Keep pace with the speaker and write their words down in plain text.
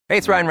Hey,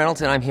 it's Ryan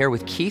Reynolds, and I'm here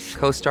with Keith,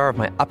 co-star of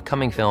my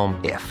upcoming film,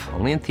 If,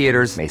 only in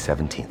theaters May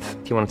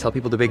 17th. Do you want to tell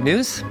people the big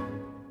news?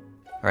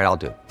 All right, I'll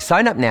do it.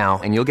 Sign up now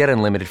and you'll get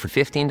unlimited for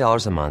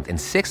 $15 a month and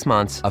 6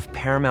 months of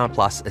Paramount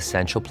Plus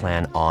Essential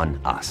Plan on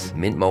us.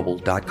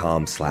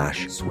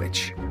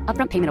 MintMobile.com/switch.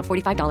 Upfront payment of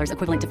 $45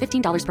 equivalent to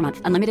 $15 per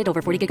month. Unlimited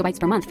over 40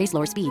 gigabytes per month. Face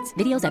lower speeds.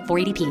 Videos at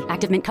 480p.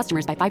 Active Mint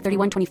customers by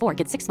 531.24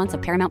 get 6 months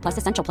of Paramount Plus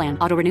Essential Plan.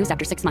 Auto renews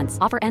after 6 months.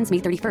 Offer ends May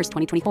 31st,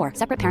 2024.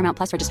 Separate Paramount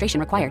Plus registration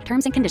required.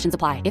 Terms and conditions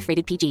apply if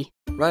rated PG.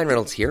 Ryan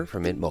Reynolds here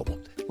from Mint Mobile.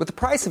 With the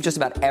price of just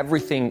about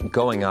everything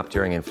going up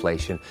during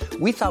inflation,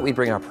 we thought we'd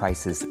bring our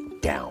prices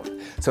down.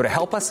 So to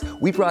help us,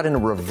 we brought in a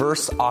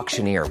reverse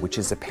auctioneer, which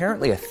is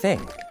apparently a thing.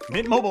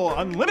 Mint Mobile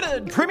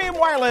Unlimited Premium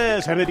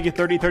Wireless. How to get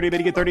 30, 30, bit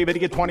to get 30, bit to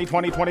get 20,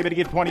 20, 20, bit to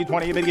get 20,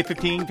 20, bit to get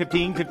 15,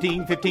 15,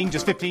 15, 15,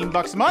 just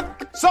 $15 a month?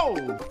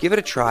 Sold! Give it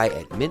a try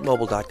at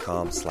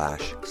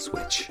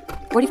mintmobile.com/switch.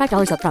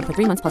 $45 upfront for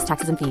 3 months plus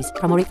taxes and fees.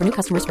 Promo rate for new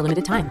customers for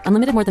limited time.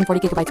 Unlimited more than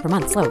 40 gigabytes per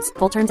month. Slows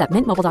full terms at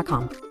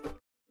mintmobile.com.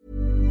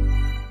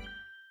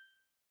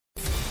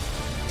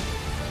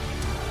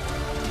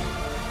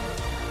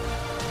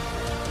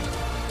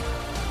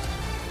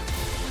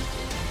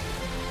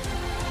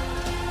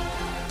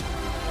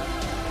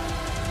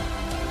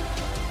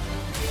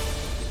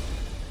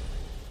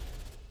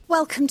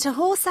 Welcome to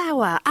Horse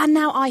Hour. And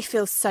now I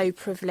feel so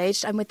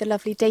privileged. I'm with the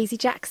lovely Daisy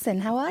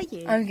Jackson. How are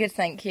you? I'm good,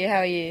 thank you. How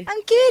are you?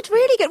 I'm good,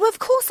 really good. Well, of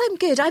course I'm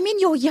good. I'm in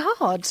your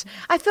yard.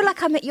 I feel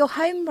like I'm at your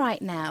home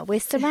right now. We're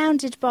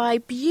surrounded by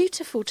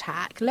beautiful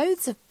tack,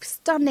 loads of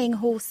stunning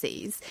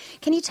horses.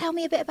 Can you tell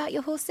me a bit about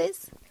your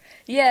horses?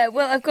 Yeah,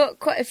 well, I've got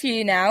quite a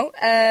few now.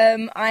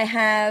 I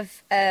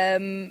have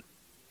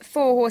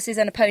 4 horses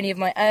and a pony of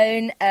my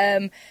own,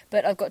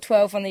 but I've got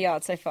 12 on the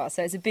yard so far,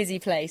 so it's a busy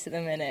place at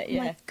the minute, yeah.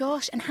 Oh my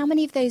gosh, and how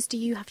many of those do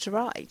you have to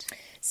ride?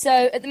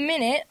 So at the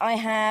minute I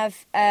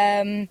have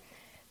 10,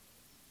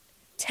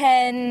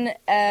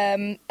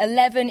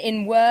 11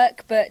 in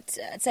work, but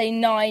I'd say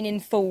 9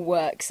 in full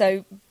work,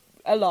 so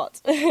a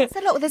lot. That's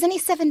a lot. There's only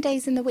 7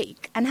 days in the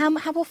week. And how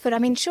often? I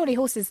mean, surely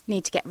horses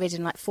need to get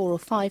ridden like 4 or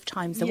 5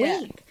 times a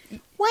week.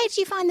 Where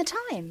do you find the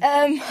time?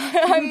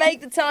 I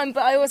make the time,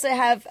 but I also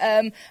have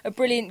a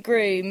brilliant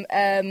groom,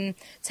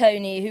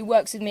 Tony, who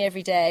works with me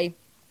every day.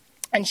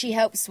 And she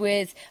helps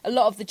with a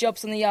lot of the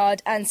jobs on the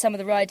yard and some of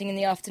the riding in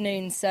the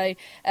afternoon. So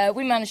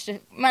we managed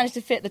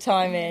to fit the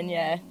time in,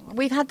 yeah.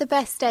 We've had the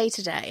best day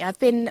today. I've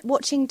been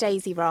watching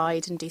Daisy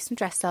ride and do some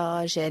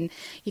dressage, and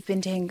you've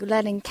been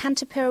learning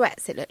canter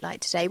pirouettes, it looked like,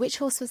 today. Which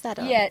horse was that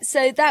on? Yeah,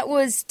 so that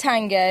was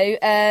Tango.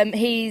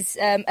 He's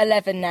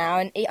 11 now,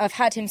 and I've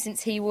had him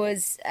since he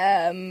was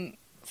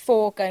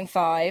 4 going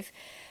 5.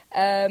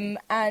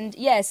 And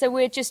yeah, so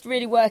we're just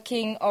really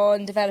working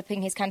on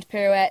developing his canter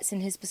pirouettes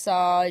and his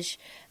passage,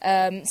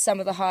 some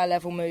of the higher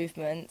level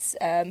movements.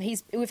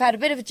 We've had a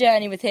bit of a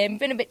journey with him,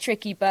 been a bit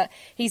tricky, but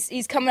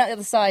he's coming out the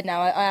other side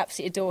now. I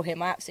absolutely adore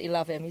him. I absolutely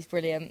love him. He's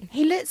brilliant.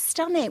 He looks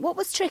stunning. What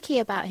was tricky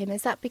about him?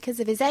 Is that because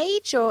of his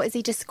age, or is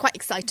he just quite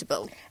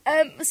excitable?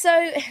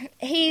 So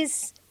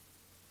he's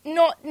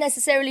not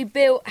necessarily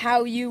built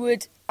how you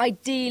would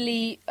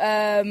ideally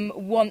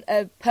want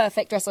a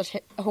perfect dressage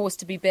horse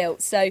to be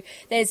built. So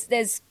there's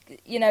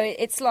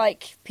it's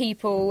like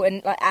people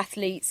and like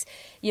athletes,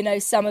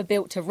 some are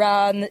built to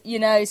run,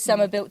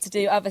 some are built to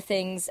do other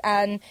things,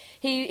 and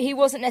he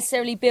wasn't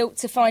necessarily built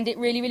to find it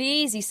really, really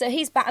easy. So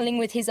he's battling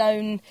with his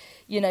own,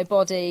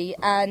 body,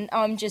 and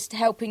I'm just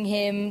helping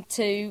him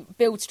to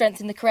build strength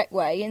in the correct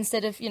way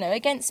instead of,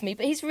 against me.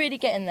 But he's really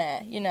getting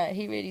there,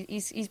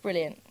 he's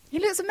brilliant. He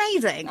looks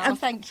amazing. Oh,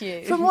 thank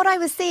you. From what I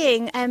was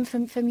seeing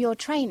from your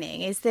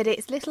training is that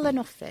it's little and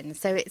often.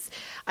 So it's,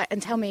 and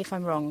tell me if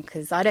I'm wrong,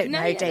 because I don't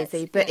know,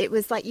 Daisy, but it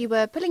was like you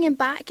were pulling him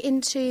back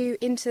into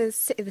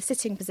the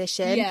sitting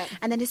position,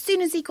 and then as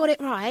soon as he got it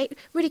right,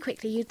 really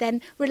quickly, you'd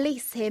then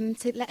release him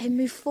to let him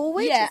move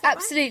forward. Yeah,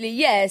 absolutely, right?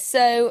 Yeah.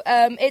 So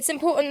it's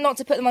important not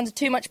to put them under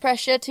too much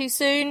pressure too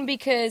soon,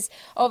 because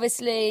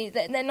obviously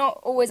they're not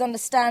always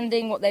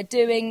understanding what they're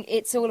doing.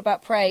 It's all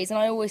about praise, and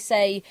I always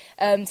say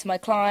to my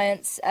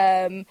clients,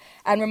 and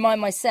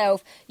remind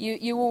myself,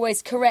 you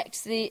always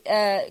correct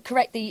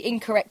the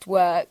incorrect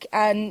work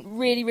and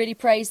really, really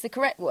praise the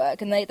correct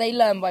work, and they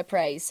learn by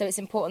praise. So it's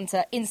important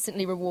to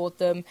instantly reward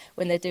them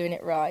when they're doing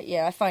it right.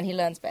 Yeah, I find he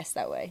learns best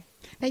that way.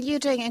 Now, you're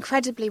doing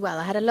incredibly well.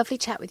 I had a lovely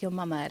chat with your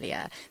mum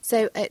earlier.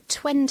 So at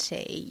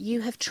 20,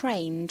 you have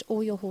trained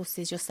all your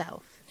horses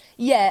yourself.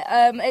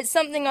 Yeah, it's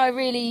something I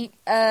really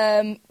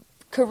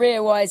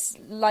career-wise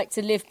like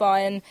to live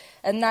by,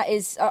 and that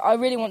is, I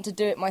really want to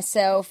do it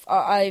myself.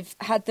 I've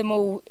had them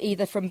all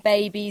either from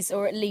babies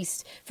or at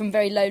least from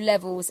very low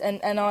levels,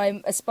 and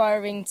I'm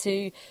aspiring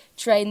to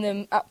train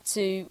them up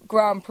to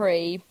Grand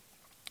Prix,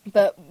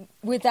 but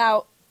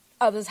without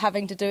others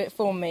having to do it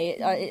for me.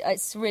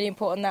 It's really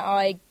important that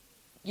I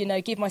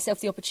give myself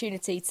the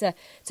opportunity to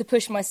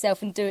push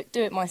myself and do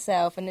it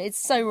myself, and it's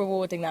so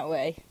rewarding that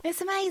way.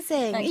 It's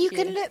amazing. Thank You you.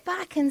 can look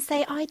back and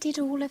say, I did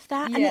all of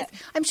that. Yeah. And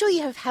I'm sure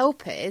you have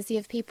helpers, you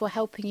have people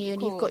helping you,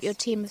 and you've got your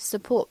team of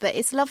support, but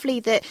it's lovely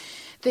that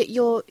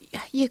you're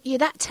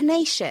that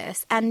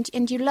tenacious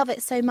and you love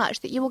it so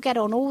much that you will get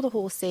on all the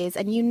horses,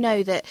 and you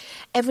know that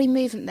every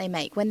movement they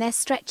make, when they're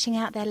stretching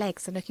out their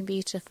legs and looking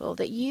beautiful,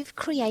 that you've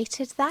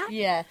created that.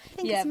 Yeah, I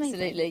think it's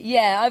amazing. absolutely.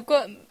 Yeah, I've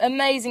got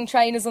amazing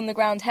trainers on the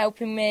ground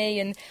helping me,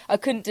 and I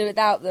couldn't do it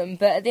without them.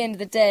 But at the end of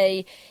the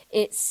day,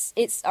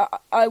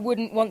 I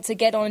wouldn't want to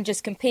get on and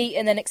just compete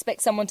and then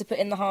expect someone to put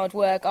in the hard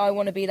work. I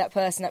want to be that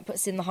person that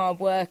puts in the hard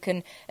work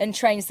and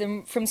trains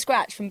them from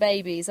scratch, from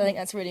babies. I think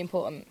that's really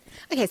important.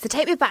 Okay, so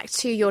take me back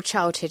to your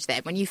childhood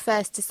then, when you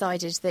first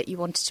decided that you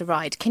wanted to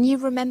ride. Can you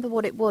remember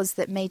what it was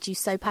that made you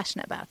so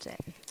passionate about it?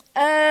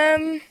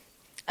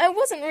 It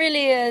wasn't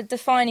really a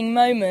defining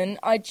moment.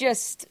 I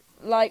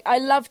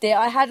loved it.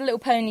 I had a little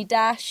pony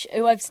Dash,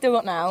 who I've still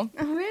got now.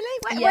 Oh,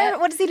 really? Yeah.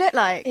 What does he look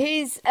like?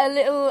 He's a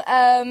little,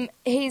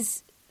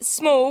 he's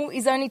small,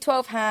 he's only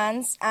 12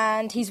 hands,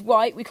 and he's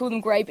white. We call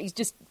them grey, but he's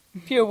just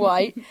pure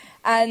white.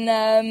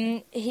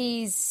 And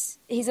he's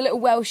a little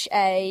Welsh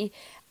A,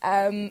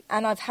 and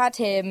I've had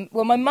him,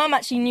 well, my mum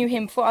actually knew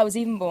him before I was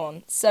even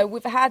born, so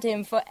we've had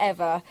him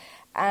forever.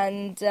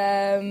 And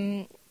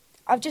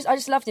I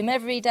just loved him.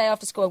 Every day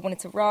after school I wanted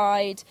to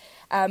ride.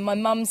 My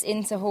mum's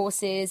into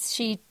horses.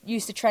 She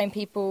used to train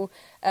people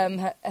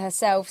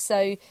herself,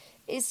 so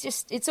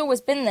it's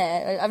always been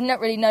there. I've not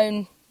really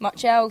known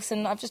much else,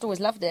 and I've just always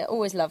loved it.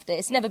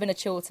 It's never been a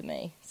chore to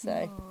me.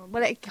 So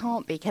well, it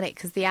can't be, can it?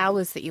 Because the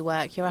hours that you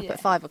work, you're up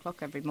at 5 o'clock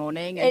every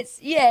morning. And... It's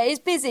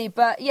busy,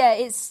 but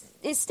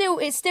it's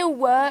still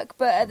work.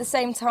 But at the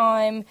same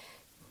time,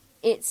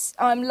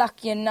 I'm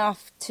lucky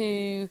enough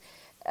to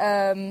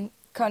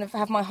kind of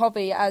have my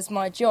hobby as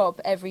my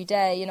job every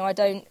day. A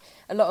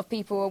lot of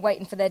people are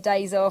waiting for their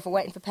days off or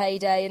waiting for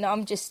payday, and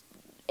I'm just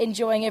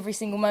enjoying every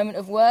single moment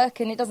of work,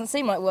 and it doesn't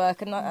seem like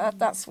work, and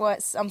that's why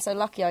I'm so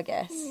lucky, I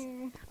guess.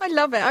 I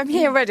love it. I'm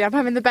here already. I'm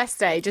having the best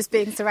day just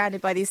being surrounded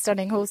by these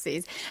stunning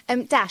horses.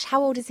 Dash,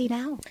 how old is he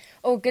now?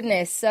 Oh,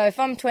 goodness. So if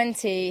I'm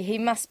 20, he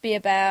must be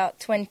about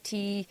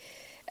 20...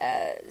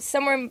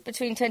 somewhere in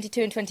between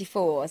 22 and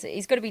 24. So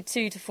he's got to be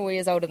 2 to 4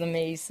 years older than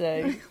me.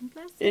 So,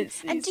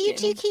 and do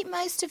you keep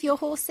most of your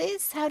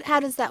horses? How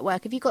does that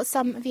work? Have you got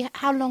some?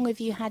 How long have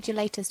you had your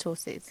latest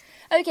horses?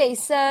 Okay,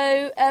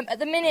 so at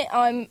the minute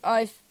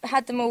I've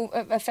had them all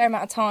a fair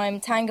amount of time.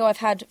 Tango I've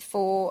had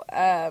for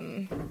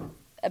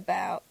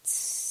about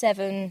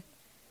 7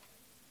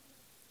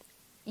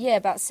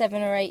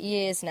 or 8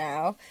 years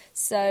now.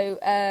 So.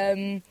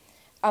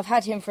 I've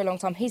had him for a long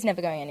time. He's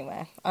never going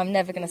anywhere. I'm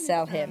never going to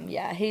sell him.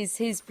 Yeah, he's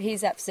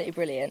absolutely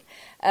brilliant.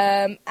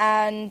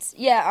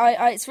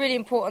 It's really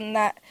important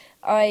that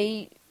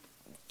I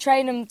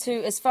train them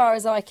to as far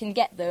as I can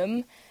get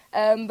them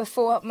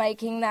before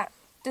making that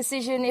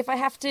decision, if I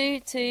have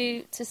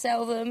to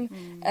sell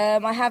them.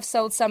 I have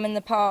sold some in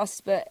the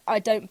past, but I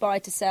don't buy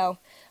to sell.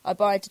 I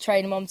buy to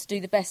train them on to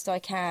do the best I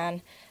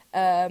can.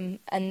 And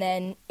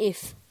then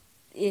if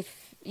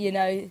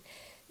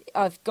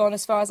I've gone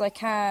as far as I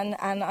can,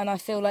 and I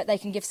feel like they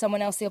can give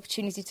someone else the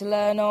opportunity to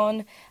learn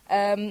on,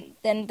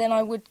 then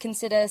I would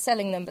consider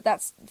selling them. But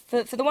that's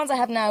for the ones I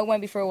have now. It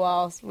won't be for a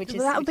while.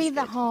 That would be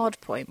the hard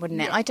point,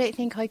 wouldn't it? Yeah. I don't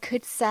think I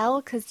could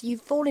sell, because you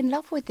fall in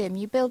love with them.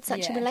 You build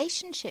such a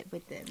relationship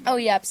with them. Oh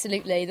yeah,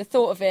 absolutely. The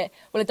thought of it.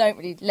 Well, I don't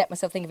really let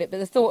myself think of it, but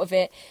the thought of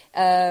it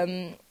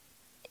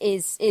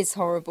is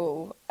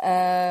horrible.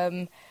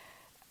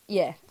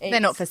 Yeah, they're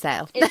not for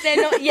sale.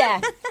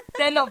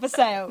 They're not for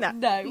sale.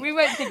 No, we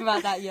won't think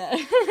about that yet.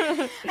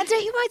 And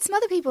don't you ride some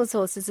other people's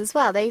horses as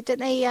well? Don't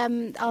they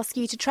ask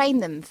you to train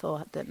them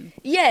for them?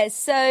 Yeah,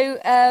 so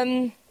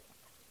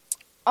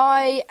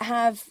I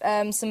have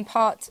some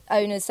part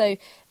owners. So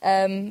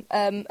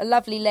a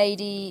lovely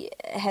lady,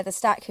 Heather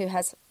Stack, who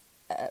has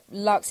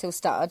Larks Hill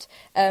Stud,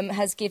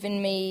 has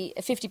given me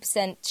a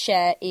 50%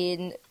 share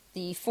in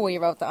the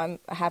 4-year-old that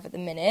I have at the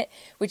minute,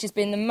 which has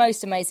been the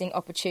most amazing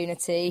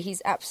opportunity. He's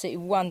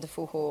absolutely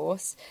wonderful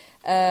horse.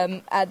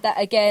 That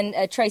again,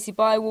 Tracy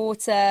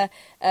Bywater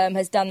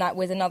has done that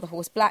with another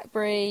horse,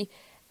 Blackberry.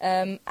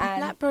 And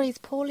Blackberry's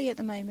poorly at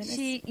the moment.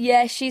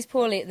 She's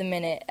poorly at the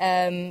minute.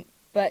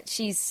 But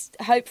she's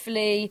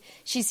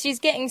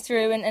getting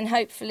through, and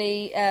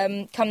hopefully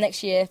come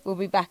next year we'll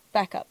be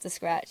back up to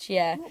scratch.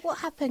 Yeah. What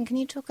happened? Can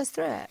you talk us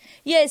through it?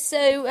 Yeah.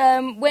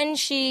 So when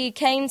she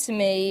came to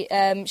me,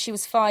 she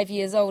was 5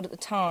 years old at the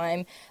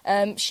time.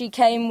 She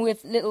came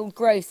with little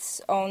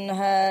growths on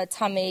her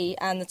tummy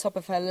and the top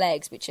of her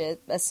legs, which are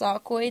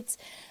sarcoids,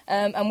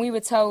 and we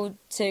were told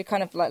to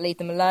kind of like leave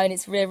them alone.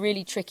 It's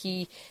really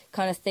tricky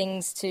kind of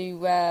things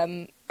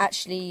to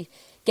actually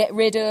get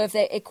rid of.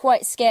 They're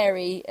quite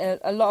scary.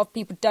 A lot of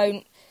people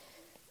don't.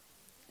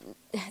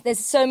 There's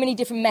so many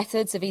different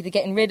methods of either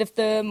getting rid of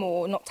them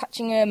or not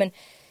touching them, and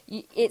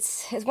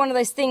it's one of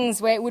those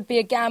things where it would be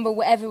a gamble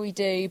whatever we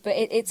do, but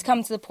it's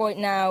come to the point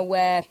now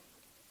where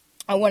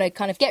I want to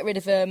kind of get rid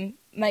of them,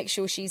 make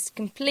sure she's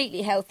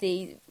completely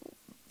healthy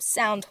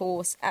sound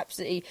horse,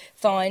 absolutely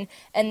fine,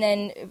 and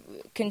then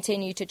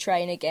continue to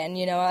train again.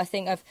 You know, I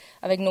think I've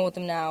ignored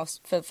them now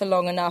for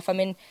long enough. I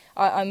mean,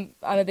 I'm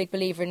a big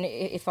believer in,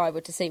 if I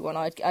were to see one,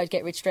 I'd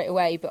get rid straight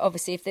away. But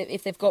obviously,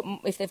 if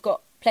they've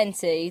got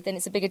plenty, then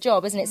it's a bigger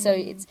job, isn't it? So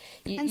it's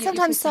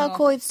sometimes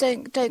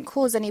sarcoids don't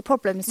cause any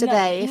problems, do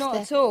they? Not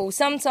at all.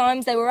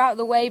 Sometimes they were out of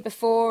the way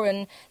before,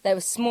 and they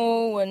were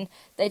small, and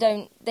they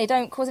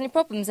don't cause any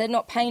problems. They're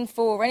not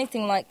painful or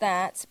anything like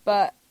that.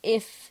 But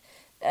if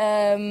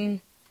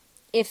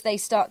they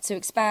start to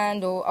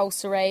expand or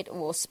ulcerate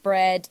or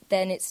spread,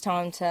 then it's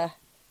time to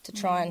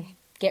try and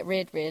get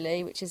rid,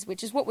 really, which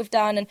is what we've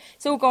done, and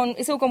it's all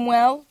gone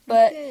well.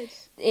 But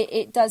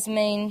it does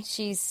mean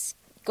she's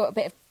got a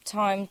bit of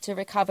time to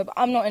recover, but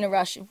I'm not in a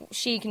rush.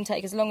 She can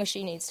take as long as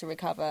she needs to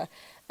recover.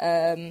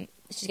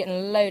 She's getting a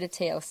load of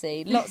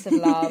TLC, lots of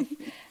love,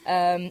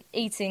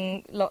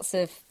 eating lots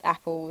of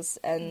apples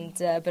and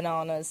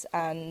bananas,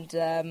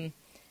 and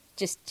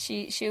just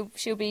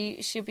she'll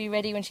be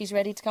ready when she's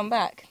ready to come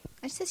back.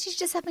 I says she's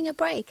just having a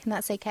break, and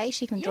that's okay.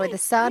 She can enjoy the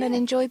sun and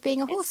enjoy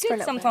being a horse for a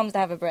little sometimes bit. to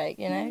have a break,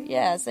 you know.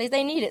 Yeah, so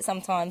they need it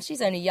sometimes.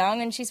 She's only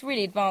young, and she's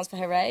really advanced for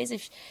her age.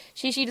 If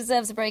she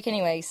deserves a break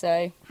anyway.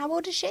 So how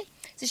old is she?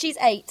 So she's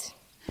 8.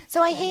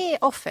 So I hear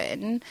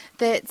often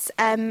that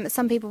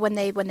some people, when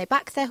they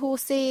back their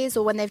horses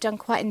or when they've done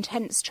quite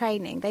intense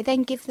training, they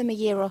then give them a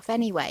year off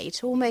anyway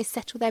to almost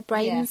settle their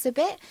brains a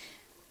bit.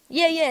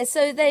 Yeah.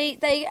 So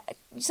they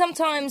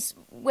sometimes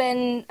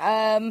when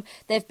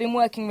they've been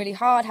working really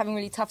hard, having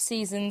really tough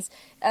seasons,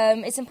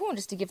 it's important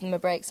just to give them a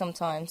break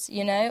sometimes,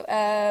 you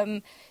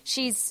know.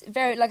 She's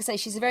very, like I say,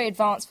 she's very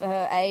advanced for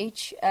her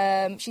age.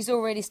 She's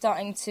already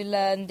starting to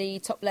learn the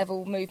top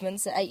level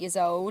movements at 8 years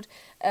old.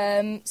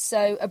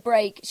 So a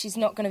break, she's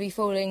not going to be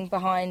falling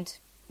behind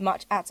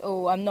much at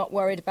all. I'm not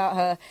worried about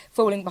her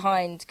falling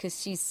behind, because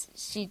she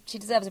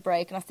deserves a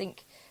break, and I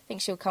think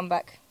she'll come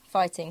back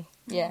fighting.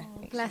 Yeah.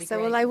 Bless her.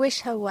 Well, I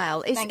wish her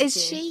well. Is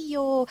she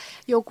your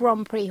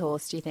Grand Prix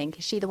horse, do you think?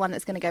 Is she the one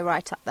that's going to go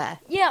right up there?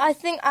 Yeah, I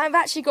think I've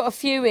actually got a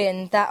few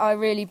in that I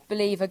really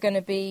believe are going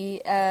to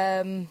be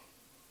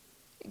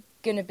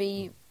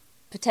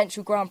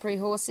potential Grand Prix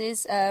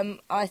horses.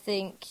 I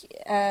think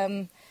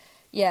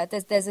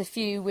there's a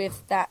few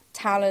with that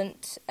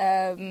talent,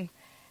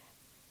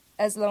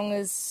 as long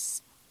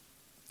as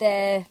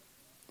their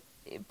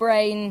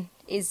brain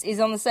is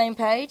on the same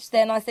page,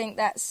 then I think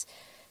that's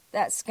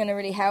going to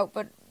really help.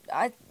 But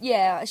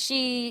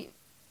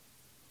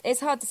it's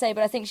hard to say,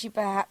 but I think she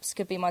perhaps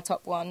could be my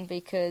top one,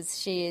 because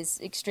she is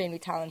extremely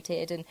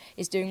talented and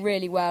is doing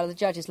really well. The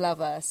judges love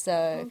her,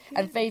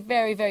 and very,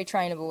 very, very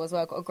trainable as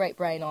well. Got a great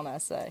brain on her,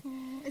 so.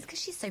 It's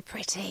because she's so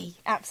pretty.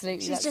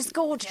 Absolutely. She's just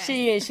gorgeous.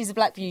 She is. She's a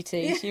black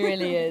beauty. She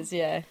really is,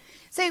 yeah.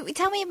 So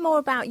tell me more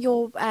about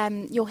your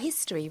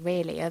history,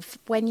 really, of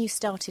when you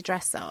started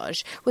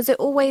dressage. Was it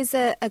always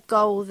a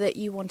goal that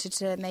you wanted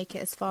to make it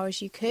as far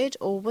as you could,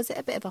 or was it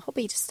a bit of a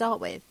hobby to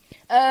start with?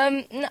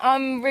 I'm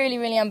a really,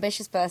 really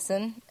ambitious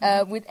person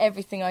with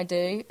everything I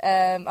do.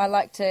 I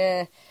like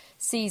to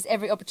seize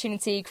every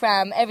opportunity,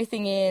 cram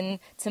everything in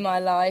to my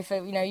life.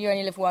 You know, you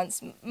only live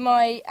once.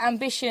 My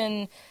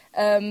ambition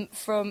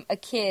from a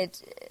kid,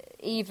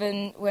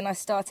 even when I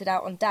started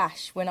out on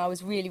Dash, when I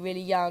was really,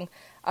 really young,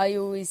 I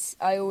always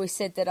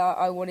said that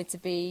I wanted to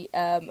be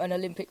an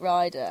Olympic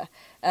rider,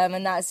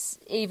 and that's,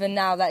 even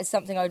now, that is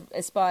something I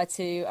aspire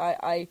to.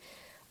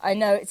 I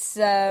know it's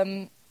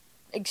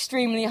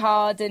extremely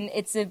hard, and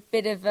it's a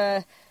bit of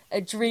a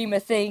dreamer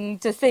thing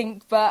to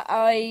think, but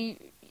I'm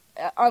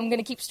going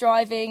to keep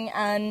striving,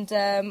 and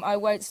I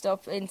won't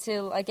stop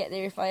until I get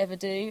there, if I ever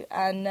do.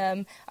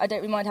 And I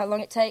don't mind how long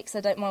it takes. I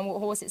don't mind what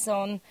horse it's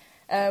on.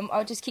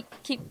 I'll just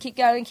keep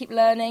going, keep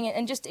learning,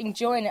 and just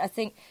enjoying it. I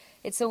think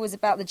it's always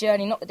about the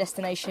journey, not the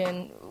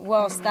destination.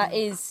 Whilst that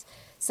is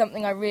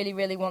something I really,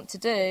 really want to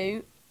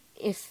do,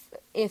 if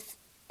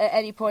at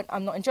any point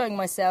I'm not enjoying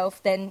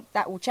myself, then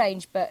that will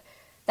change. But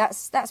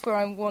that's where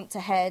I want to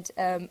head,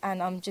 and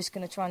I'm just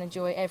going to try and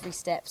enjoy every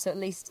step. So at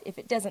least if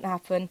it doesn't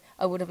happen,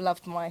 I would have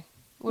loved my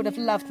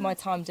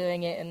time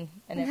doing it,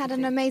 and had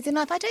an amazing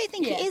life. I don't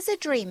think it is a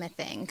dreamer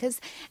thing, because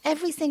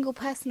every single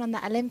person on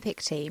that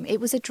Olympic team, it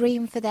was a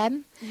dream for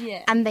them,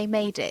 and they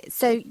made it.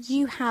 So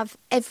you have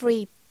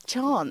every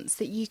chance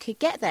that you could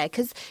get there,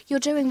 because you're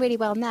doing really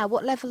well now.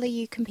 What level are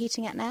you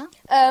competing at now?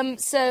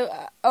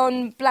 So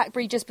on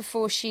Blackberry, just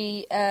before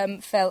she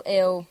fell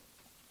ill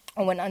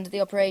and went under the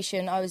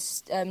operation, I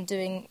was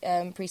doing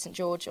Prix St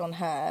George on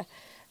her.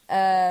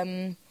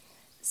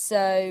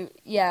 So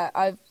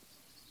yeah,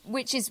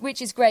 which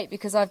is great,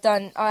 because I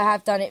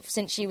have done it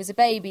since she was a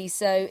baby.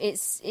 So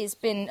it's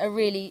been.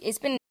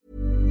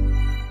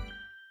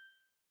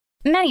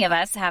 Many of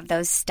us have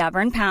those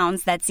stubborn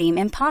pounds that seem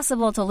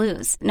impossible to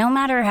lose, no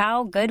matter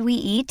how good we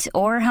eat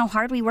or how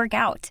hard we work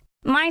out.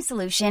 My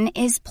solution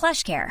is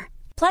PlushCare.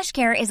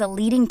 PlushCare is a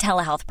leading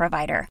telehealth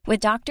provider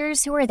with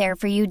doctors who are there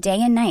for you day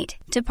and night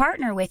to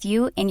partner with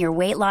you in your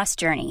weight loss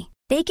journey.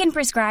 They can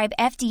prescribe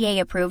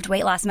FDA-approved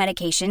weight loss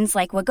medications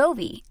like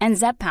Wegovy and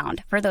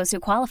Zepbound for those who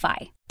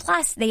qualify.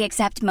 Plus, they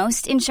accept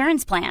most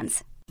insurance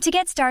plans. To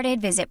get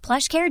started, visit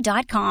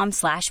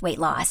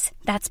plushcare.com/weightloss.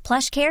 That's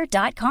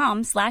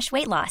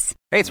plushcare.com/weightloss.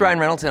 Hey, it's Ryan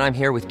Reynolds, and I'm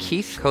here with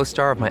Keith,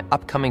 co-star of my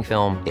upcoming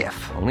film,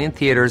 If, only in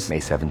theaters May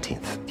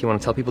 17th. Do you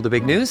want to tell people the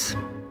big news?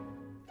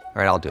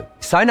 All right, I'll do it.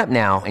 Sign up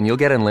now and you'll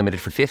get unlimited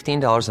for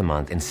 $15 a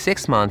month and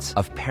 6 months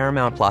of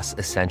Paramount Plus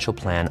Essential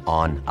Plan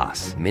on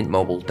us.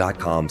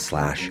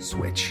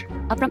 MintMobile.com/switch.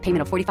 Upfront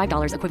payment of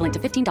 $45 equivalent to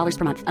 $15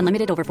 per month.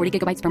 Unlimited over 40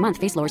 gigabytes per month.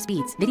 Face lower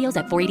speeds. Videos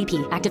at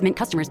 480p. Active Mint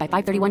customers by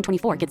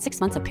 531.24 get 6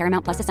 months of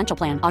Paramount Plus Essential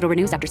Plan. Auto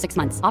renews after 6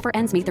 months. Offer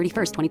ends May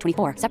 31st,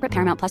 2024. Separate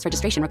Paramount Plus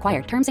registration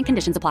required. Terms and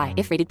conditions apply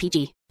if rated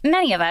PG.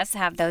 Many of us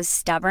have those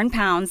stubborn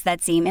pounds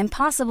that seem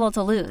impossible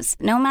to lose,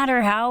 no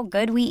matter how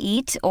good we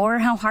eat or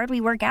how hard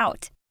we work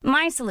out.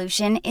 My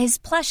solution is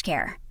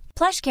PlushCare.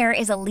 PlushCare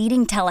is a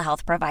leading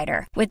telehealth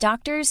provider with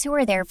doctors who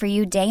are there for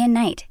you day and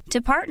night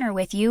to partner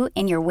with you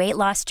in your weight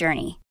loss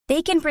journey.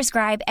 They can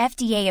prescribe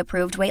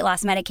FDA-approved weight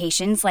loss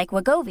medications like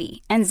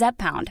Wegovy and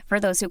Zepbound for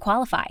those who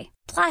qualify.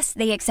 Plus,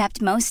 they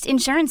accept most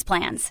insurance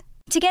plans.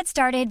 To get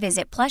started,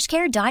 visit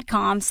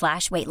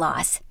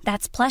plushcare.com/weightloss.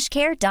 That's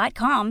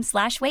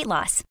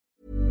plushcare.com/weightloss.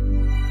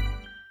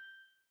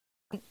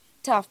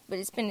 Tough, but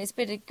it's been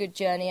a good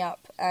journey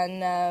up,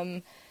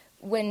 and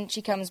when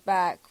she comes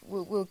back,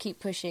 we'll keep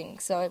pushing.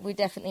 So we're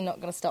definitely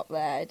not going to stop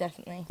there,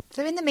 definitely.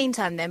 So in the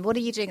meantime then, what are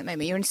you doing at the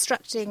moment? You're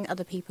instructing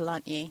other people,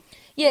 aren't you?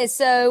 Yeah,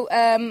 so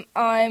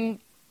I'm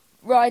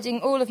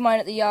riding all of mine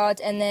at the yard,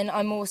 and then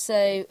I'm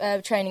also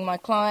training my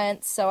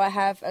clients. So I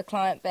have a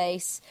client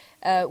base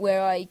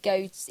where I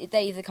go,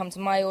 they either come to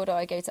my yard or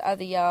I go to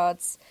other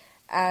yards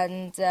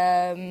and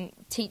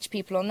teach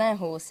people on their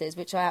horses,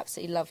 which I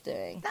absolutely love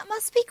doing. That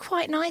must be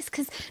quite nice,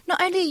 because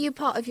not only are you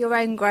part of your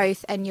own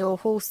growth and your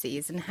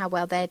horses and how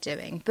well they're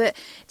doing, but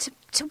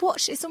to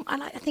watch, I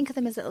think of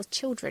them as little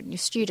children, your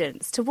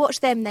students, to watch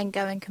them then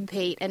go and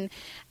compete. And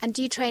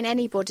do you train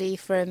anybody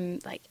from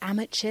like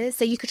amateurs?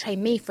 So you could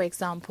train me, for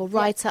example,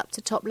 right up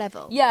to top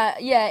level. Yeah.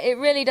 It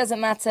really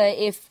doesn't matter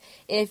if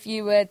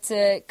you were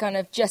to kind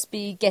of just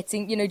be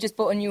getting, just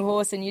bought a new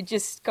horse and you're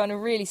just kind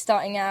of really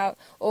starting out,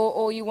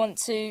 or you want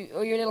to,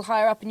 or you're a little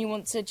higher up and you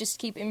want to just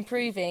keep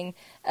improving.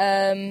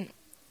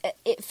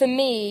 For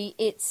me,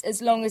 it's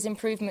as long as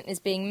improvement is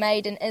being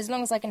made, and as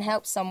long as I can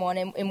help someone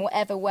in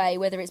whatever way,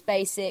 whether it's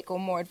basic or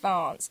more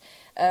advanced,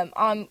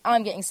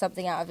 I'm getting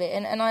something out of it,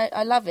 and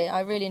I love it.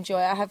 I really enjoy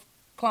it. I have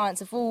clients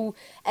of all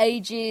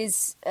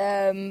ages,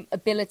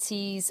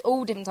 abilities,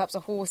 all different types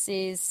of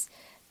horses,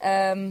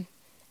 and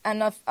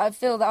I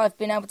feel that I've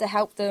been able to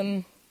help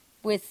them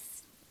with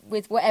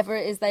whatever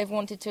it is they've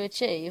wanted to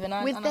achieve, and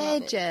with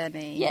their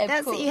journey. Yeah,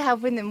 that's what you're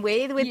helping them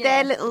with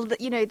their little,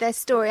 their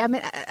story. I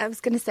mean, I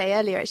was going to say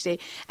earlier actually,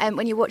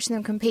 when you're watching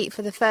them compete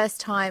for the first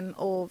time,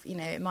 or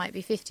it might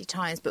be 50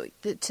 times, but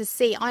to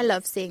see, I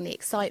love seeing the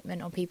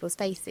excitement on people's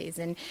faces,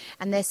 and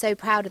they're so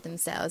proud of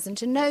themselves, and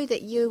to know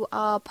that you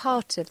are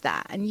part of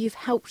that and you've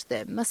helped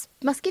them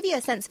must give you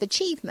a sense of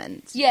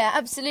achievement. Yeah,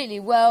 absolutely.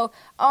 Well,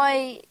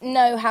 I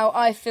know how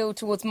I feel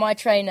towards my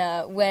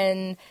trainer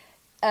when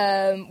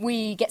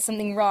we get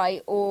something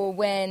right, or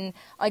when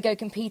I go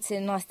competing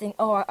and I think,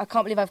 I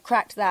can't believe I've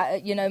cracked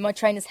that, my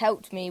trainer's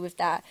helped me with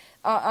that.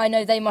 I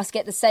know they must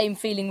get the same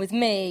feeling with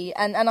me,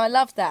 and I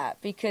love that,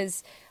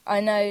 because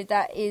I know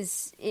that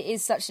it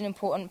is such an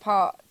important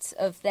part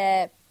of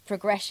their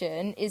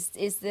progression is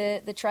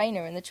the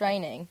trainer and the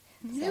training.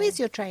 Who is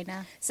your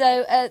trainer?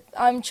 So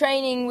I'm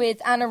training with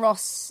Anna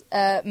Ross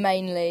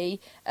mainly,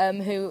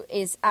 who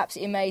is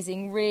absolutely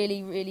amazing.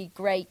 Really, really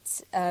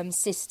great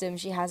system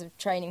she has of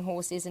training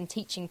horses and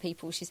teaching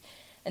people.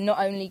 And not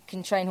only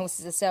can train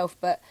horses herself,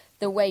 but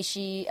the way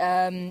she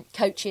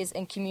coaches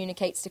and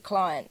communicates to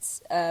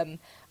clients,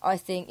 I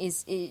think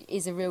is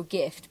a real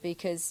gift,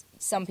 because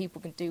some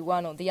people can do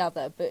one or the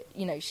other, but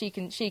she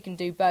can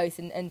do both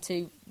and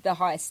to the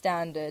highest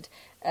standard.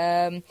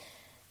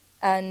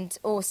 And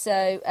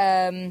also,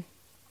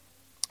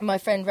 my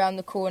friend round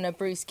the corner,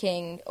 Bruce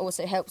King,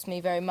 also helps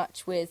me very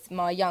much with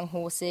my young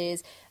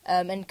horses.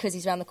 And because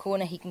he's round the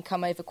corner, he can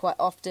come over quite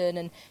often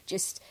and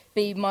just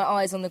be my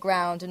eyes on the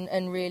ground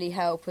and really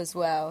help as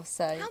well.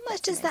 So how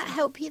much does that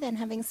help you then,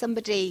 having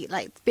somebody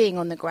like being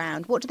on the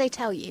ground? What do they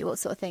tell you? What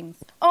sort of things?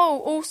 Oh,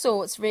 all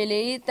sorts,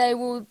 really. They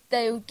will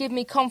give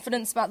me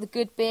confidence about the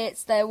good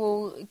bits. They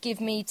will give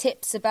me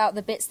tips about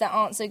the bits that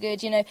aren't so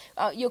good.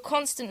 You're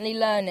constantly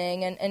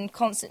learning and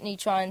constantly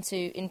trying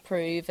to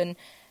improve, and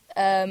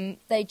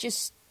they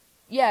just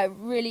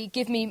really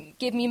give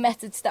me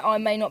methods that I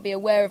may not be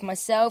aware of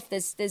myself.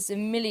 There's a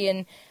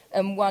million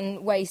and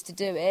one ways to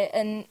do it,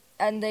 and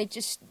they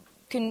just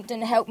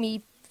can help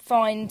me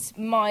find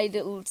my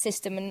little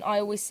system. And I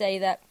always say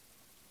that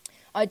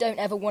I don't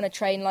ever want to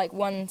train like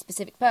one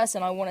specific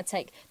person. I want to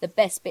take the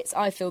best bits,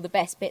 I feel the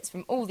best bits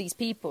from all these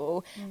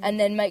people, and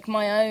then make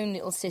my own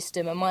little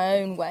system and my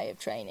own way of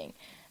training.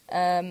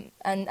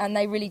 And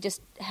they really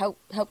just help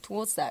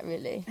towards that,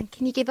 really. And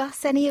can you give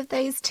us any of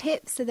those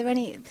tips? Are there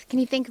any? Can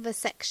you think of a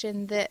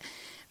section that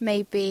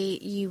maybe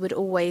you would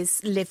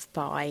always live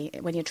by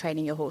when you're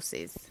training your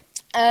horses?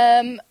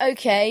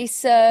 Okay,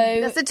 so...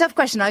 That's a tough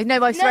question. I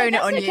know I've thrown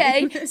it on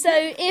okay. you. So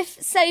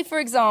if, say, for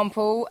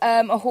example,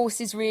 a horse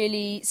is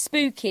really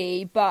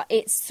spooky, but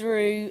it's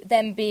through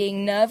them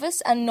being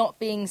nervous and not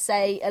being,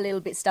 say, a little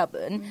bit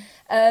stubborn,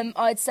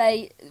 I'd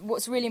say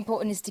what's really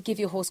important is to give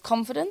your horse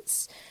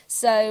confidence.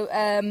 So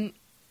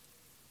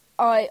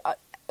quite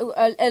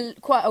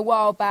a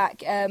while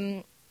back,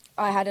 I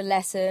had a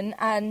lesson,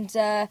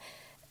 and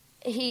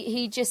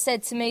he just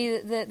said to me,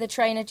 the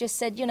trainer just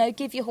said,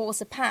 give your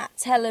horse a pat,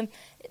 tell them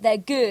they're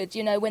good,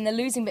 when they're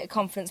losing a bit of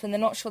confidence, when they're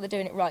not sure they're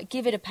doing it right,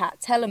 give it a pat,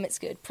 tell them it's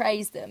good,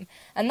 praise them.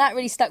 And that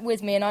really stuck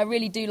with me, and I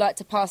really do like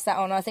to pass that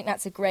on. I think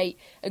that's a great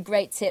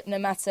tip, no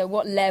matter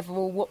what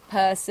level, what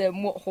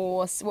person, what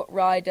horse, what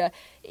rider.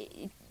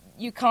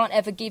 You can't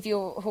ever give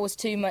your horse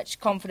too much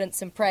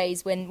confidence and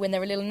praise when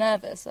they're a little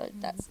nervous. So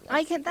that's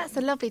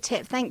a lovely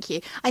tip, thank you.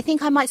 I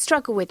think I might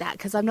struggle with that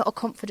because I'm not a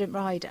confident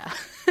rider.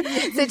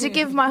 So to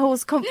give my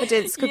horse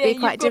confidence could be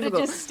quite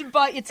difficult. Just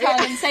bite your tongue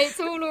and say it's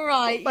all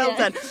right. Well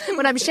done.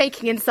 When I'm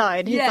shaking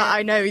inside, he's like,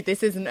 I know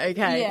this isn't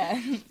okay. Yeah.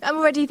 I'm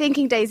already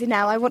thinking, Daisy,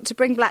 now I want to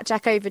bring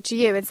Blackjack over to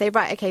you and say,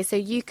 right, okay, so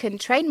you can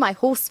train my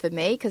horse for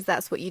me because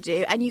that's what you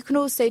do, and you can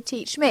also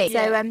teach me.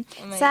 Yeah, so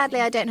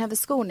sadly, I don't have a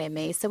school near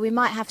me, so we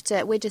might have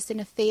to, we're just in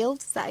a field.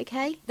 Is that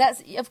okay?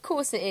 Of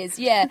course it is.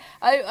 Yeah,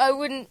 I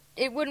wouldn't.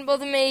 It wouldn't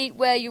bother me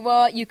where you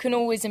are. You can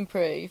always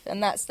improve,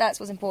 and that's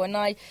what's important.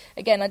 I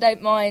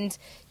don't mind,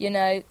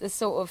 the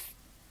sort of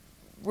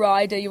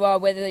rider you are,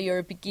 whether you're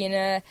a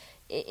beginner.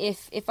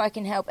 If I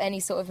can help any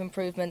sort of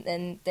improvement,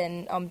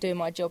 then I'm doing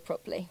my job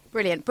properly.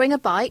 Brilliant. Bring a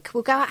bike.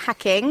 We'll go out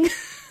hacking.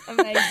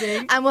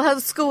 Amazing. And we'll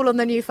have school on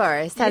the New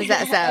Forest. How does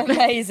that sound?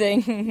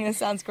 Amazing. That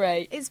sounds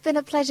great. It's been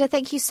a pleasure.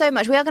 Thank you so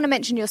much. We are going to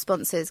mention your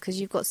sponsors because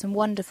you've got some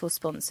wonderful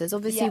sponsors.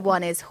 Obviously,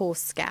 one is Horse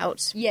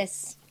Scout.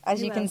 Yes.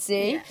 As you can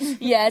see.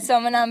 Yeah, so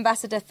I'm an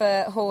ambassador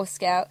for Horse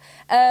Scout.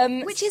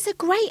 Which is a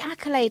great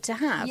accolade to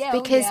have, Yeah,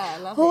 because I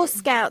love Horse it.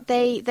 Scout,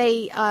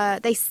 they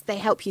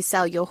help you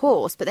sell your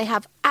horse, but they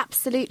have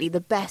absolutely the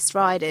best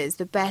riders,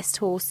 the best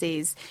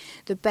horses,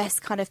 the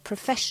best kind of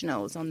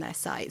professionals on their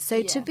site.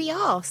 So to be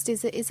asked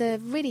is a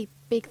really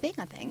big thing,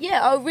 I think. Yeah,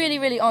 I'm really,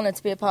 really honoured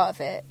to be a part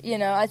of it.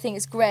 I think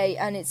it's great,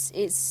 and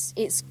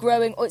it's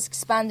growing, it's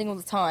expanding all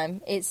the time.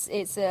 It's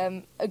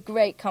a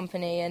great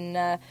company,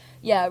 and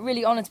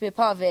really honoured to be a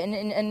part of it,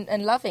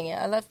 and loving it.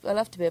 I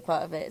love to be a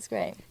part of it. It's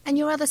great. And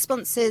your other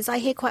sponsors, I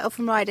hear quite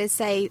often riders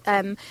say,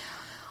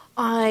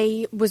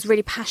 I was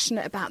really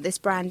passionate about this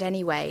brand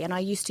anyway, and I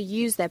used to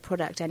use their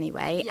product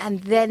anyway,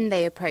 and then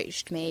they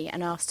approached me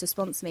and asked to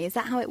sponsor me. Is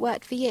that how it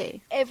worked for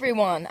you?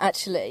 Everyone,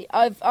 actually.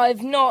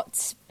 I've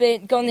not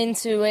gone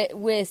into it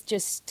with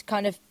just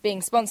kind of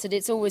being sponsored.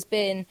 It's always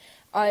been...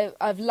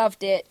 I've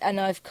loved it, and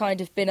I've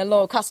kind of been a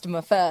loyal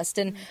customer first.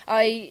 And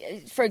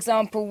for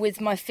example, with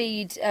my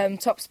feed,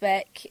 Top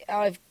Spec,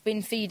 I've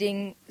been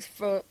feeding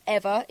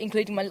forever,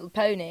 including my little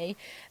pony.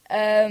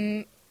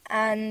 I've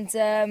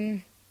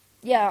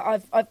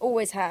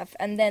always have.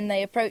 And then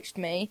they approached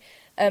me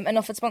and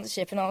offered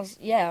sponsorship, and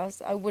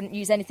I wouldn't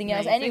use anything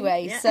else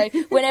anyway. Yeah. So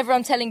whenever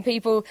I'm telling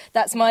people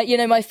that's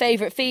my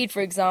favourite feed,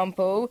 for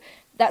example,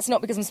 that's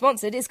not because I'm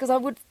sponsored. It's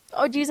because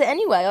I'd use it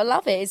anyway. I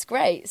love it. It's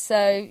great.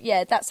 So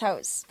yeah, that's how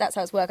it's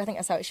worked. I think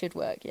that's how it should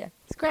work. Yeah,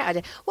 it's a great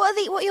idea. What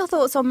are your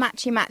thoughts on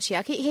matchy matchy?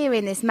 I keep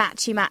hearing this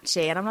matchy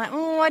matchy, and I'm like,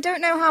 I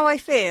don't know how I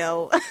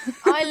feel.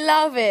 I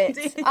love it.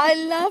 I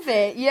love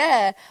it.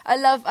 Yeah, I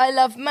love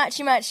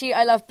matchy matchy.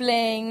 I love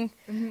bling.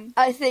 Mm-hmm.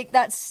 I think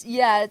that's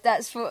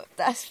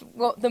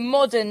what the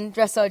modern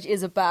dressage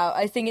is about.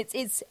 I think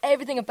it's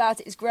everything about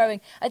it is growing.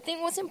 I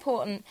think what's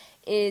important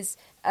is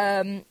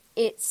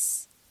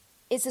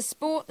it's a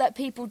sport that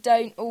people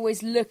don't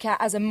always look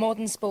at as a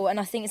modern sport, and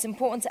I think it's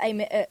important to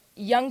aim it at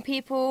young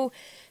people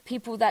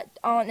that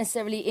aren't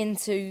necessarily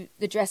into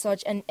the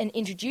dressage, and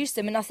introduce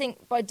them. And I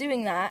think by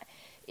doing that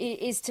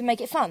is to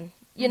make it fun.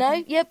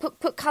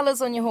 Put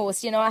colours on your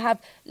horse. I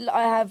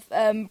have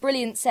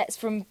brilliant sets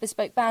from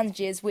Bespoke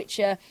Bandages, which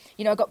are,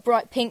 I've got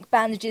bright pink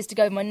bandages to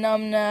go with my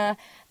numna,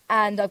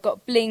 and I've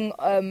got bling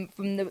on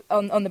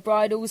the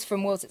bridles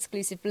from World's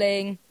Exclusive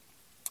Bling,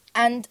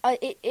 and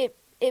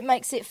it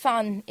makes it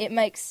fun. It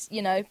makes,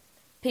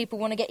 people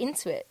want to get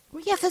into it.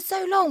 Well, yeah, for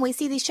so long we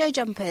see these show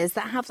jumpers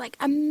that have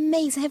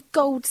amazing, have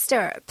gold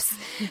stirrups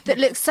that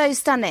look so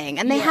stunning,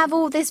 and they have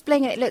all this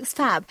bling and it looks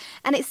fab.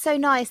 And it's so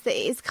nice that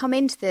it's come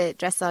into the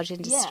dressage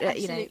industry. Yeah,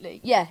 absolutely.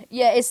 Yeah,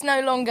 it's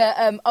no longer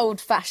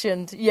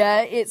old-fashioned.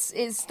 Yeah, it's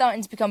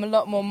starting to become a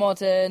lot more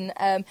modern,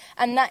 and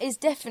that is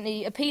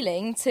definitely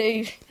appealing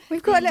to...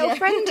 We've got a little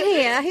friend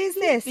here. Who's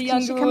this? The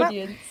younger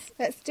audience.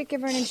 Let's give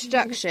her an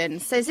introduction.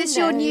 So is this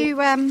your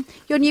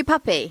new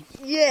puppy?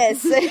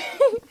 Yes.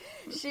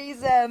 She's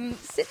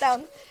sit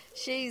down.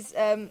 She's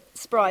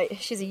Sprite.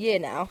 She's a year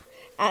now,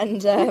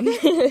 and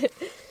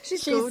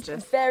she's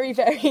gorgeous. Very,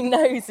 very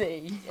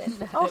nosy.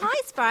 Oh,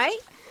 hi, Sprite.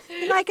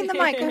 You liking the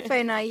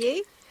microphone? Are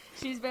you?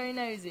 She's very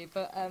nosy,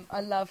 but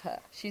I love her.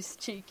 She's a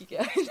cheeky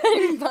girl.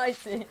 Don't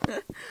bite it.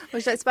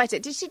 Well, don't bite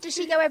it. Does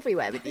she go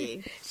everywhere with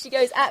you? She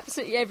goes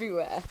absolutely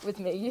everywhere with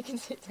me. You can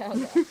sit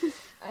down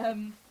there.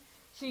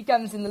 She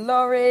comes in the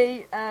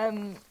lorry.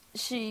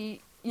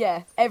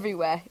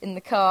 Everywhere in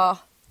the car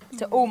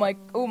to all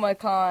my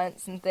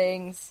clients and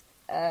things.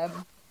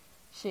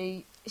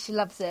 She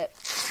loves it.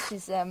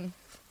 She's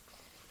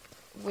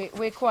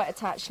we're quite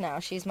attached now.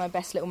 She's my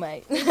best little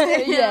mate.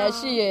 Yeah,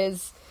 she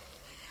is.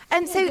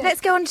 And so let's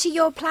go on to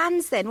your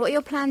plans then. What are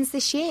your plans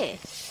this year?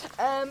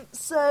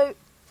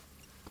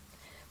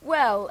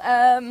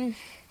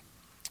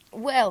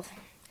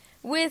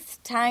 With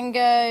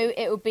Tango,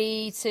 it would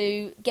be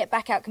to get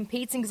back out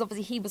competing, because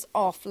obviously he was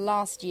off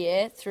last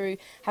year through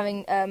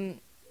having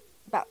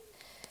about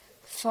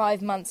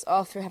 5 months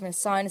off through having a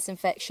sinus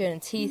infection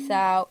and teeth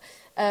out.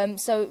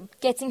 So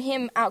getting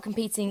him out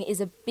competing is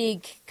a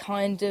big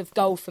kind of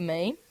goal for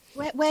me.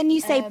 When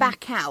you say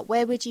back out,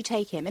 where would you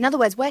take him? In other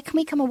words, where can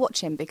we come and watch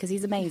him? Because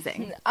he's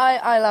amazing.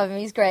 I love him.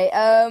 He's great.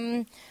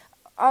 I'm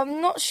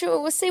not sure.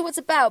 We'll see what's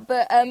about,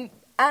 but...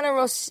 Anna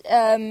Ross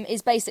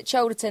is based at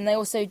Cholderton. They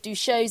also do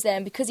shows there,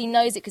 and because he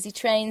knows it, because he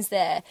trains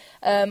there,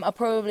 that'll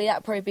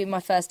probably be my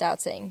first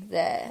outing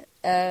there.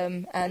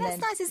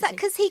 That's nice. Is that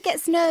because he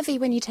gets nervy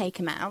when you take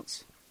him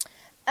out?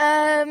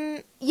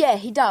 Yeah,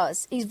 he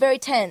does. He's very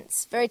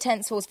tense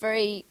horse,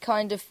 very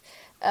kind of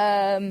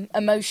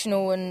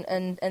emotional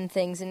and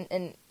things,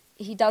 and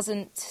he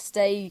doesn't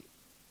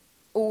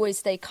always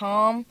stay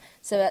calm.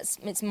 So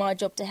it's my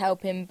job to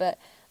help him, but.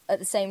 At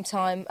the same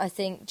time, I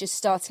think just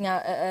starting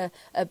out at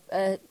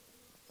a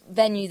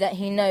venue that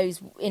he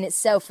knows in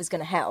itself is going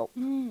to help.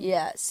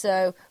 Yeah,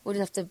 so we'll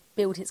just have to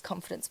build his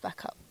confidence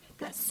back up.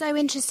 That's so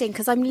interesting,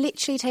 because I'm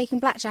literally taking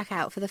Blackjack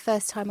out for the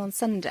first time on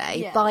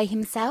Sunday by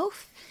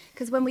himself.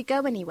 Because when we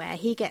go anywhere,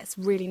 he gets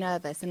really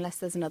nervous unless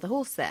there's another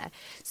horse there.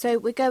 So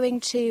we're going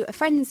to a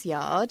friend's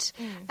yard.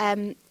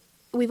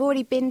 We've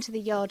already been to the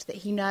yard that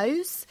he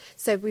knows,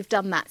 so we've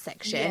done that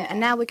section. Yeah.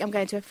 And now I'm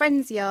going to a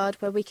friend's yard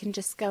where we can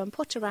just go and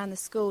potter around the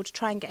school to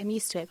try and get him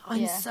used to it.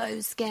 I'm so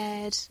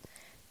scared.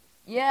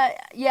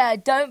 Yeah,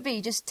 don't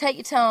be. Just take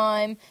your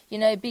time,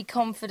 be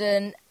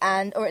confident,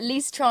 or at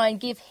least try and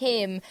give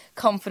him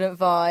confident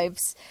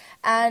vibes.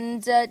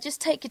 And just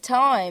take your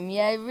time,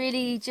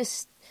 really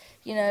just,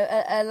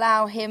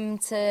 allow him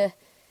to,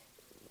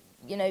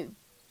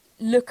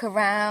 look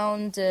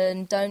around,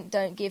 and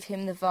don't give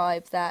him the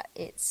vibe that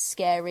it's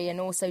scary, and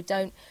also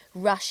don't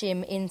rush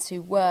him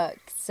into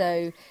work.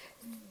 So,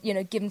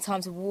 give him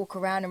time to walk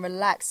around and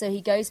relax, so he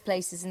goes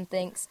places and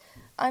thinks,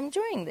 I'm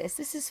enjoying this.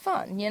 This is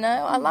fun.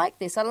 I like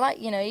this. I like,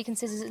 he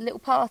considers it little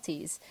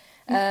parties,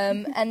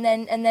 and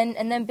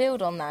then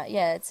build on that.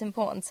 Yeah, it's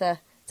important to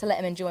let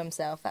him enjoy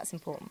himself. That's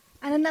important.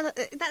 And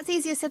that's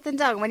easier said than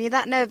done when you're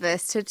that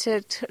nervous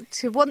to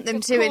want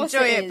them to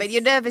enjoy it, but you're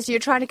nervous, you're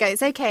trying to go,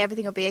 it's okay,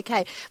 everything will be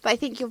okay. But I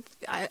think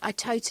I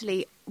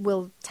totally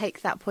will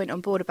take that point on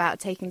board about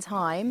taking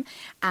time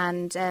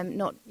and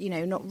not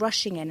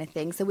rushing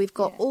anything. So we've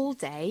got all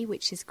day,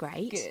 which is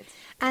great. Good.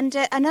 And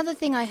another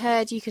thing I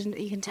heard, you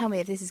can tell me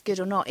if this is good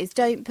or not, is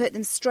don't put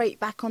them straight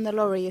back on the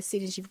lorry as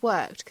soon as you've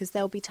worked, because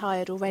they'll be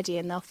tired already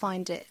and they'll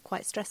find it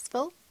quite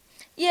stressful.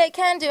 Yeah, it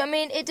can do. I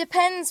mean, it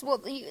depends.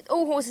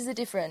 All horses are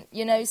different.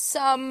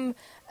 Some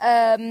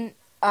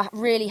are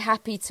really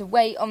happy to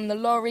wait on the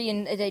lorry,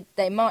 and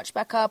they march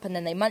back up, and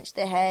then they munch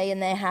their hay,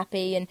 and they're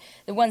happy. And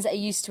the ones that are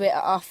used to it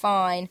are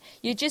fine.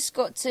 You just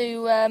got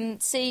to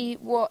see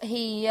what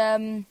he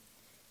kind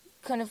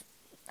of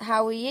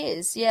how he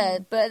is. Yeah,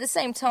 but at the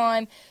same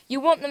time, you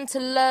want them to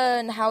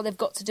learn how they've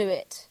got to do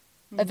it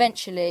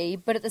eventually.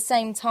 But at the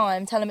same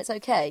time, tell them it's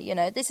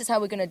okay. This is how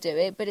we're going to do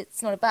it, but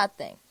it's not a bad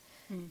thing.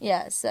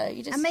 Yeah, so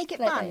you just... And make it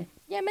fun.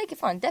 Yeah, make it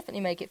fun. Definitely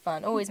make it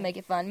fun. Always make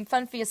it fun.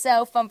 Fun for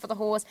yourself, fun for the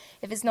horse.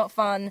 If it's not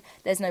fun,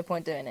 there's no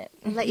point doing it.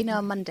 I'll let you know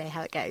on Monday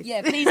how it goes.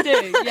 Yeah, please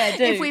do. Yeah,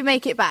 do. If we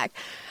make it back.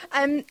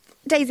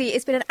 Daisy,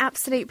 it's been an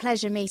absolute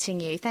pleasure meeting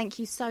you. Thank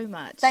you so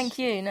much. Thank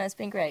you. No, it's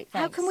been great.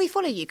 Thanks. How can we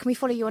follow you? Can we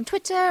follow you on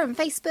Twitter and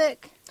Facebook?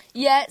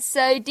 Yeah,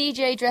 so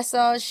DJ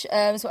Dressage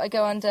is what I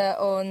go under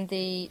on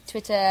the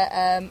Twitter,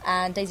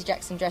 and Daisy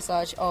Jackson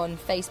Dressage on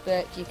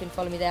Facebook. You can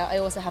follow me there. I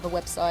also have a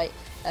website,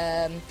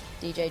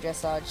 DJ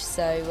Dressage,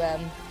 so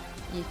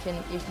you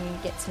can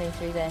get to me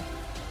through there.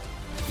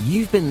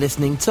 You've been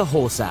listening to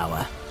Horse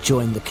Hour.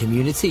 Join the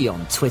community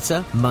on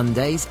Twitter,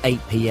 Mondays, 8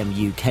 p.m.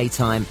 UK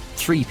time,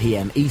 3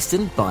 p.m.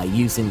 Eastern by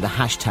using the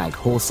hashtag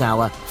Horse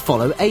Hour.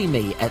 Follow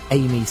Amy at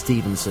Amy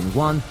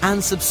Stevenson1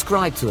 and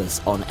subscribe to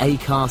us on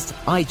Acast,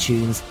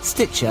 iTunes,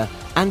 Stitcher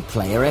and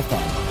Player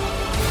FM.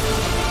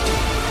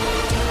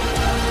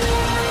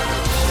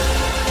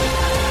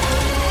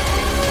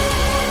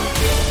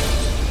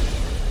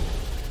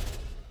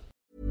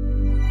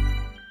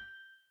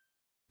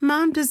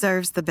 Mom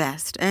deserves the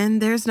best,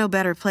 and there's no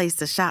better place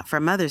to shop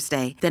for Mother's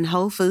Day than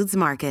Whole Foods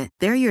Market.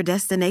 They're your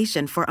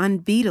destination for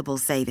unbeatable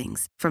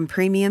savings, from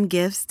premium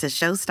gifts to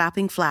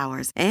show-stopping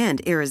flowers and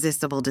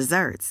irresistible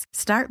desserts.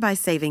 Start by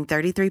saving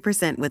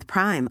 33% with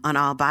Prime on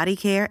all body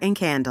care and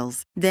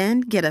candles.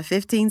 Then get a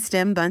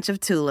 15-stem bunch of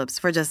tulips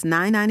for just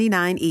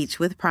 $9.99 each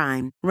with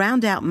Prime.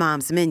 Round out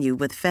Mom's menu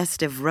with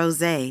festive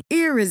rosé,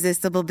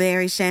 irresistible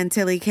berry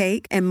chantilly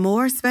cake, and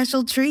more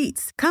special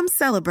treats. Come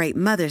celebrate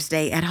Mother's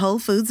Day at Whole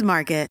Foods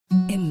Market.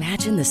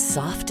 Imagine the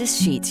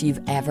softest sheets you've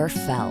ever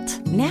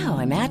felt. Now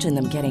imagine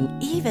them getting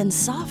even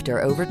softer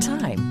over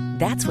time.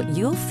 That's what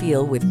you'll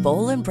feel with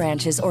Boll &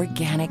 Branch's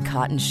organic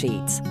cotton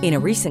sheets. In a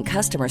recent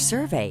customer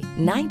survey,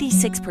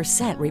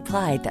 96%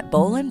 replied that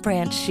Boll &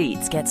 Branch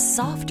sheets get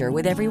softer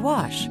with every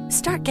wash.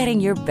 Start getting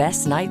your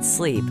best night's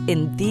sleep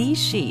in these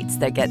sheets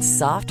that get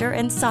softer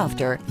and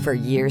softer for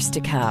years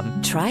to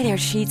come. Try their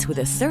sheets with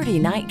a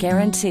 30-night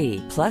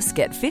guarantee. Plus,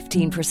 get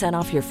 15%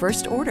 off your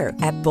first order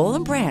at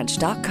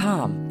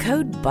bollandbranch.com.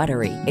 Code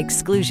BUTTERY.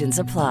 Exclusions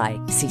apply.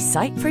 See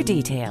site for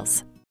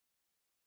details.